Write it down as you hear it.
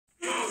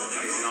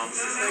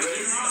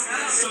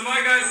So my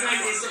guy's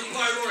name is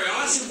By Roy.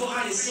 I asked him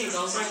behind the scenes.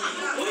 I was like,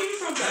 "Where are you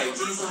from, babe?"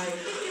 He's like,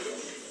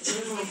 "Tell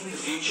everyone from the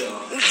future."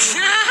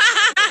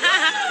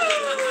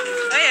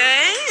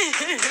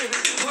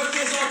 What if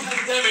there's a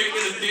pandemic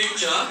in the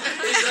future?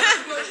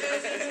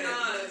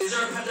 Is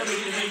there a pandemic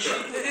in the future?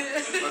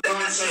 I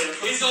can't say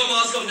it. He's got a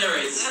mask on, there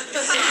is.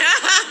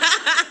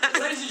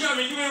 Ladies and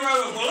gentlemen, give me a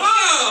round of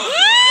applause.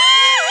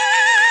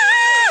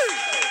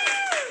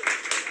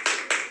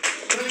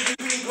 Thank you,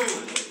 people.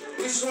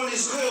 This one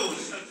is called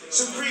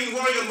Supreme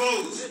Warrior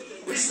Mode.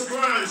 Mr.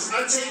 Grimes,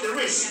 I take the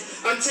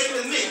risk. I take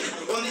the nick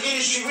on the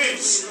industry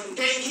whips.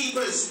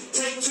 Gatekeepers,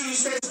 take 2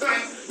 steps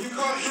back. You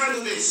can't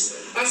handle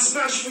this. I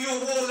smash through your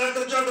wall like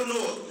a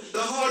juggernaut.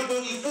 The hard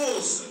body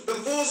falls. The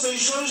force is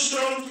shown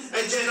strong,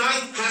 and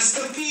Jedi has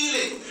to feel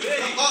it.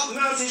 The up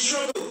mountain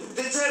struggle,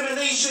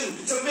 determination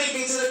to make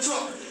it to the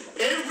top.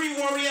 Every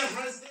warrior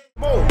has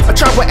I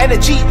travel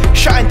energy,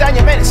 shutting down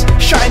your menace,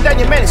 shutting down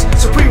your menace,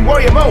 Supreme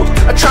Warrior Mode.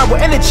 I travel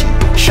energy,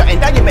 shutting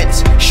down your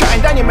menace,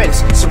 shutting down your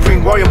menace,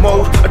 Supreme Warrior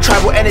Mode. I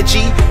travel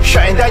energy,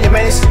 shutting down your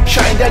menace,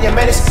 shutting down your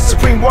menace,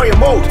 Supreme Warrior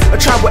Mode. I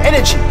travel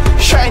energy,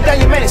 shutting down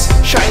your menace,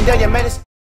 shutting down your menace.